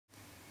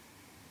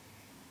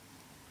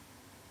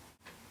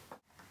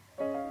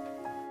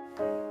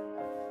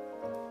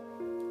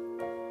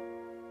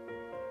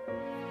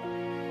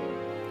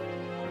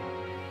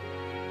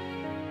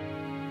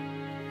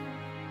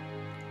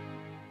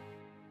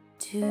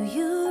Do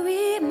you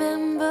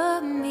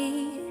remember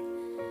me?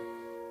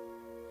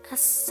 I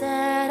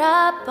sat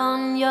up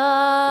on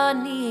your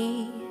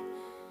knee.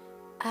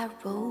 I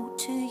wrote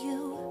to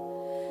you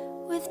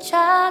with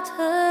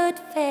childhood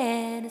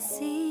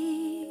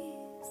fantasies.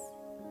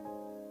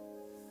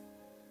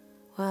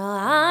 Well,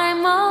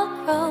 I'm all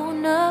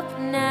grown up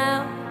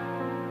now.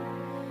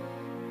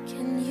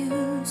 Can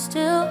you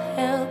still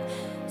help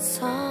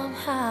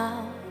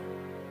somehow?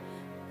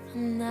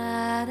 I'm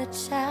not a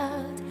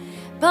child,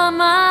 but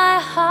my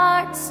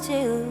heart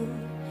still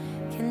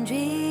can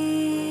dream.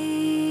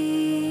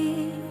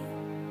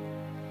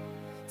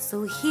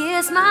 So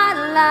here's my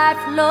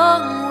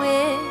lifelong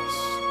wish,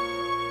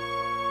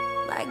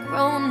 my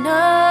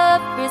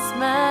grown-up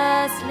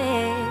Christmas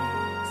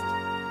list.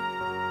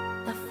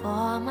 Not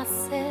for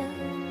myself,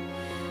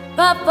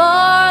 but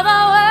for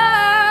the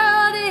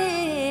world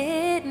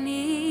it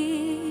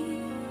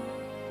needs.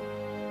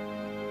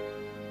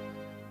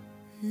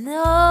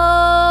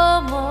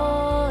 No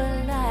more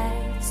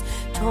lives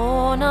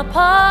torn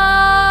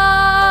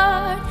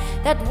apart,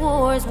 that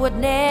wars would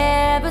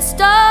never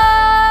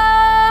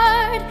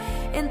start,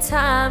 and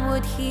time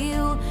would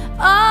heal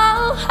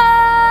all hearts,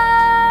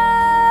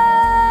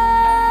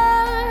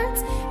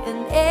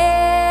 and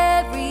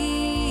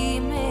every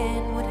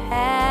man would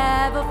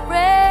have a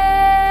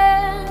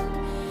friend.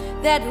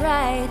 That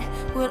right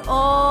would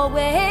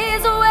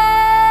always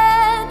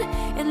win,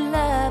 and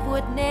love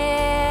would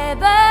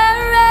never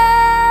end.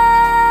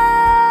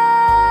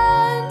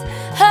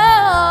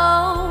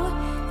 Oh,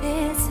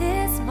 this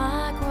is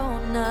my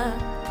grown-up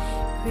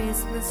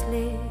Christmas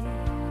list.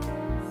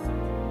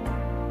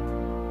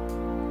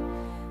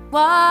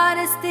 What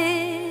is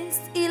this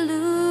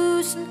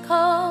illusion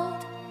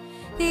called?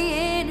 The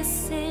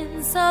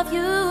innocence of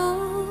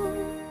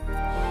youth.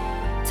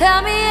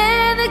 Tell me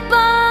anything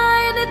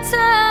by the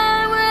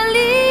time we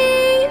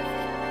leave,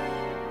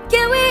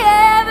 can we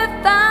ever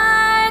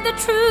find the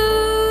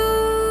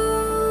truth?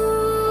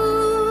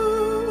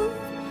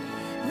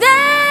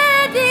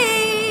 There be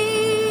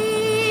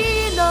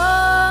no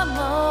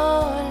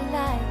more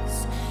lives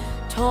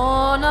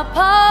torn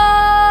apart,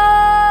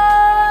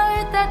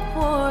 that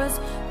wars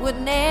would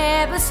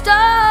never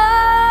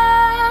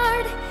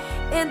start,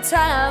 and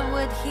time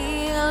would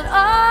heal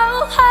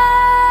all hearts,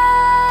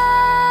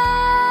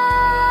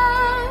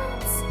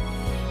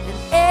 and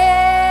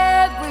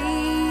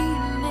every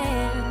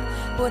man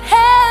would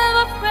have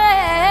a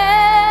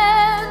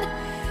friend.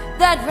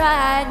 That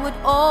right would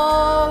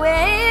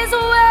always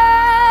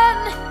win,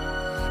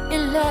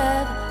 and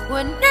love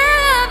would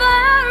never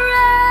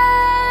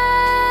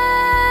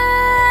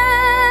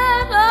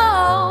end.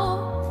 Oh,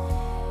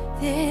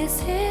 this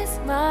is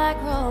my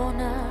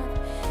grown-up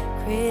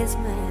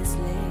Christmas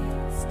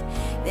list.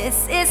 This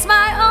is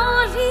my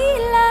only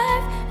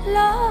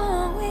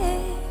lifelong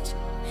wish.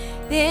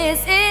 This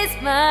is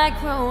my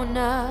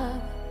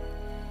grown-up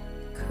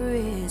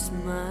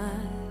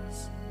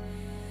Christmas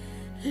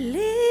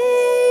list.